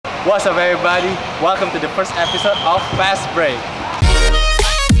What's up, everybody? Welcome to the first episode of Fastbreak.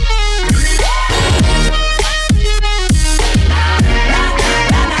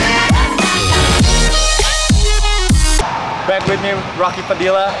 Back with me, Rocky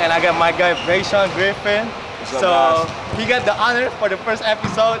Padilla, and I got my guy Brachon Griffin. What's up, guys? He got the honor for the first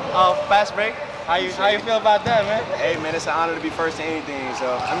episode of Fastbreak. How you feel about that, man? Hey man, it's an honor to be first to anything. So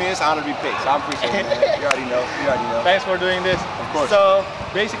I mean, it's an honor to be picked. So I appreciate it, man. You already know. Thanks for doing this. Of course. So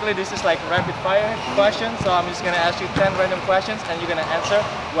basically, this is like rapid fire questions. So I'm just gonna ask you 10 random questions, and you're gonna answer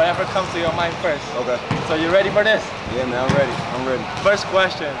whatever comes to your mind first. Okay. So you ready for this? Yeah, man, I'm ready. First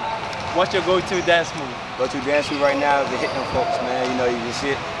question: what's your go-to dance move? Go to dance move right now is to hit them folks, man. You know, you just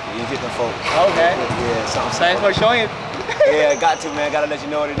hit them folks. Okay. Yeah, something. Thanks for showing it. Yeah, got to, man. Gotta let you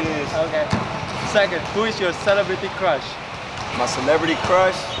know what it is. Okay. Second, who is your celebrity crush? My celebrity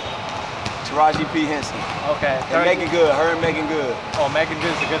crush, Taraji P. Henson. Okay. And Megan Good. Her and Megan Good. Oh, Megan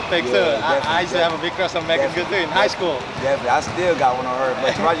Good is a good pick too. I used to have a big crush on Megan Good too in high school. Definitely. I still got one on her,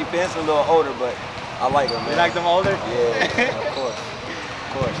 but Taraji P. Henson a little older, but I like her, man. You like them older? Yeah, of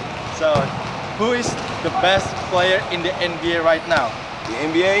course. So, who is the best player in the NBA right now? The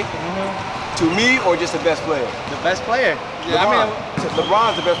NBA? To me, or just the best player? The best player? Yeah, LeBron.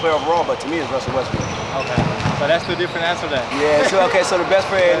 LeBron's the best player overall, but to me, it's Russell Westbrook. Okay, so that's two different answers then. Yeah, so the best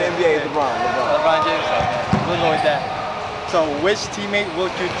player in the NBA is LeBron. LeBron James, okay. We'll go with that. So, which teammate would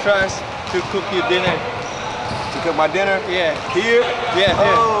you trust to cook you dinner? To cook my dinner? Yeah. Here? Yeah,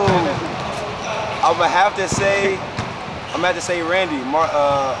 here. Oh. I'm gonna have to say Randy,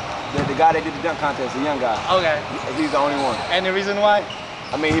 the guy that did the dunk contest, the young guy. Okay. He's the only one. Any reason why?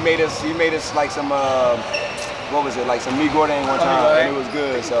 I mean, he made us like some, what was it, like some meat Gordon one time, and it was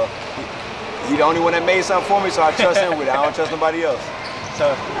good. So he the only one that made something for me, so I trust him with it. I don't trust nobody else.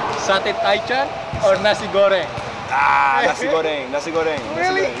 So, sate taichan or nasi goreng? Nasi goreng.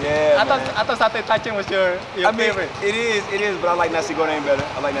 Really? Yeah. I thought sate taichan was your favorite. It is, but I like nasi goreng better.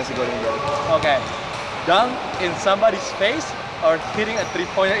 Okay. Dunk in somebody's face or hitting a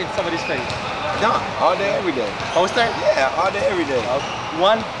three-pointer in somebody's face? Dunk, all day, every day. Poster? Yeah, all day, every day.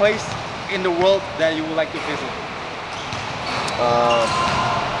 One place in the world that you would like to visit?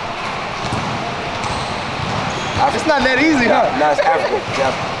 It's not that easy, huh? No, it's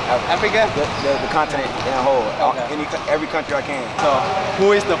Africa. Africa? The continent in a whole. Okay. Every country I can. So,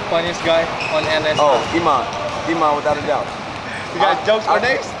 who is the funniest guy on NS? Oh, Iman, without a doubt. You got jokes for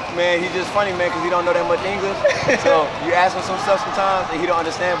days? Man, he's just funny, man, because he don't know that much English. So you ask him some stuff sometimes, and he don't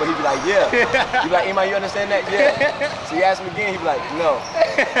understand, but he be like, yeah. You be like, Iman, you understand that? Yeah. So you ask him again, he be like, no.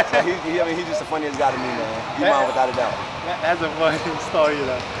 So he's just the funniest guy to me, man. Iman, without a doubt. That's a funny story,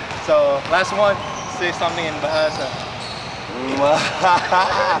 though. So, last one, say something in Bahasa.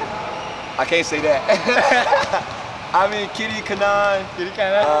 I can't say that. I mean, Kiri Kanan.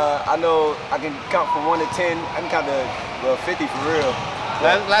 I know I can count from 1 to 10. I can count to 50 for real.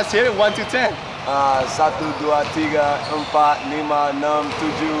 Let's hear it, 1 to 10. 1, 2, 3, 4, 5, 6, 7, 8, 9,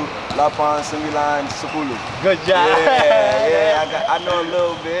 10. Good job. Yeah, I know a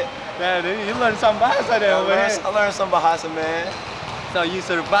little bit. Yeah, you learned some Bahasa there, man. I learned some Bahasa, man. So you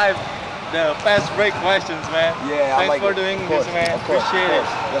survived the fast break questions, man. Yeah, Thanks for doing this, man. Appreciate it.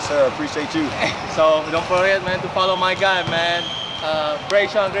 Yes, sir. Appreciate you. So don't forget, man, to follow my guy, man.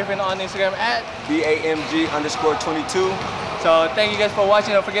 Brachon Griffin on Instagram at BAMG_22. So thank you guys for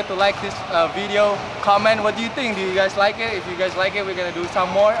watching. Don't forget to like this video. Comment what do you think. Do you guys like it? If you guys like it, we're gonna do some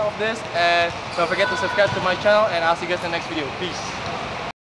more of this. And don't forget to subscribe to my channel. And I'll see you guys in the next video. Peace.